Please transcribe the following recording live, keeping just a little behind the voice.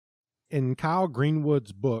In Kyle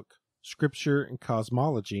Greenwood's book, Scripture and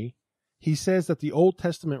Cosmology, he says that the Old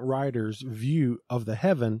Testament writers' view of the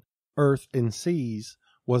heaven, earth, and seas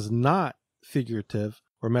was not figurative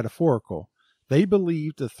or metaphorical. They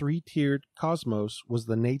believed the three-tiered cosmos was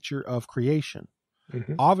the nature of creation.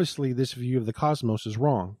 Mm-hmm. Obviously, this view of the cosmos is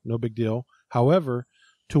wrong. No big deal. However,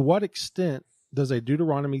 to what extent does a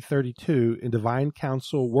Deuteronomy 32 and divine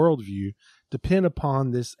council worldview depend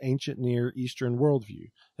upon this ancient Near Eastern worldview?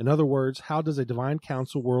 In other words, how does a divine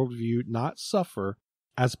council worldview not suffer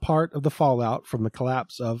as part of the fallout from the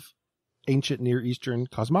collapse of ancient Near Eastern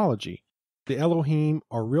cosmology? The Elohim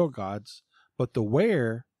are real gods, but the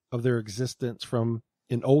where of their existence from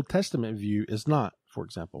an Old Testament view is not, for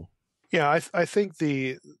example. Yeah, I think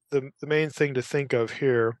the main thing to think of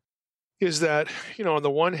here is that, on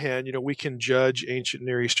the one hand, we can judge ancient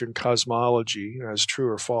Near Eastern cosmology as true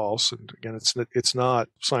or false, and again, it's not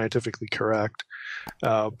scientifically correct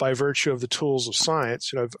by virtue of the tools of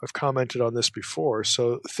science. I've commented on this before.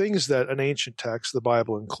 So things that an ancient text, the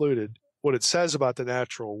Bible included, what it says about the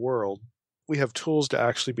natural world, we have tools to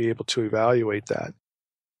actually be able to evaluate that.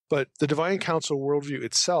 But the divine council worldview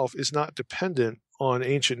itself is not dependent on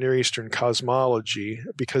ancient Near Eastern cosmology,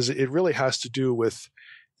 because it really has to do with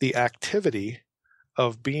the activity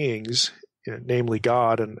of beings, namely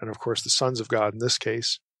God and of course the sons of God in this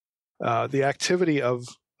case, the activity of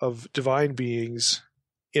divine beings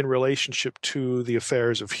in relationship to the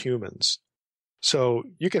affairs of humans. So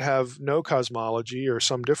you could have no cosmology or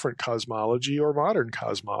some different cosmology or modern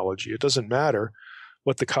cosmology. It doesn't matter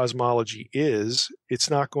what the cosmology is. It's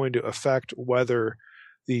not going to affect whether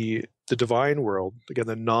the divine world, again,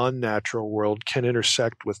 the non-natural world, can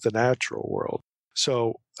intersect with the natural world.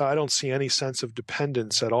 So I don't see any sense of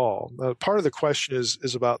dependence at all. Part of the question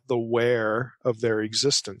is about the where of their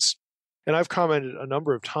existence. And I've commented a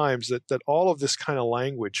number of times that all of this kind of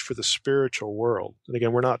language for the spiritual world, and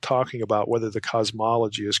again, we're not talking about whether the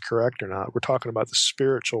cosmology is correct or not. We're talking about the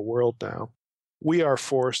spiritual world now. We are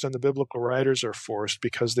forced, and the biblical writers are forced,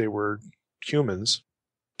 because they were humans,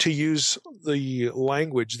 to use the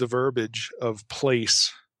language, the verbiage of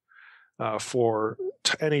place for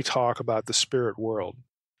any talk about the spirit world.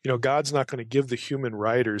 God's not going to give the human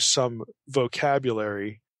writers some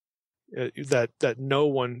vocabulary that no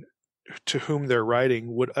one to whom they're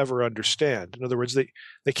writing would ever understand. In other words,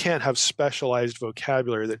 they can't have specialized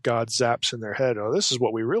vocabulary that God zaps in their head. Oh, this is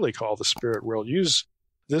what we really call the spirit world. Use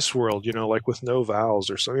this world, like with no vowels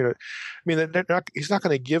or something. He's not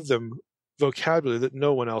going to give them vocabulary that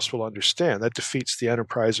no one else will understand. That defeats the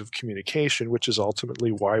enterprise of communication, which is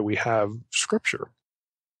ultimately why we have Scripture.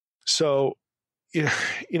 So,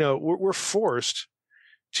 we're forced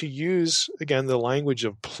to use, again, the language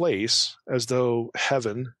of place as though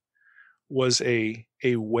heaven was a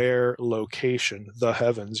where location, the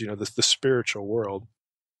heavens, the spiritual world,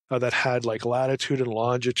 that had like latitude and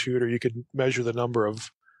longitude, or you could measure the number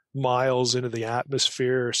of miles into the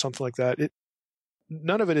atmosphere or something like that.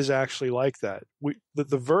 None of it is actually like that.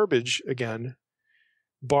 The verbiage, again,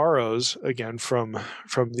 borrows, again, from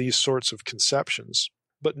these sorts of conceptions,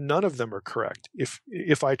 but none of them are correct.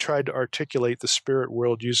 If I tried to articulate the spirit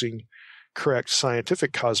world using correct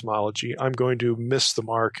scientific cosmology, I'm going to miss the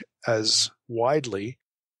mark as widely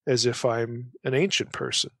as if I'm an ancient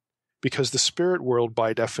person, because the spirit world,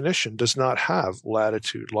 by definition, does not have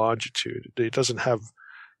latitude, longitude. It doesn't have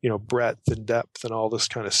breadth and depth and all this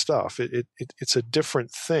kind of stuff. It's a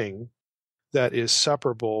different thing that is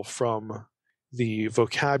separable from the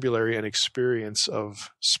vocabulary and experience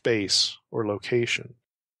of space or location.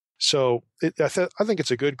 So I think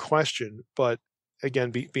it's a good question, but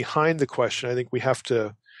again, behind the question, I think we have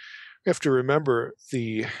to remember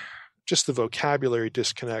just the vocabulary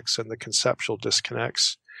disconnects and the conceptual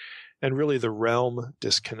disconnects, and really the realm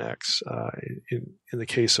disconnects in the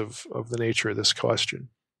case of the nature of this question.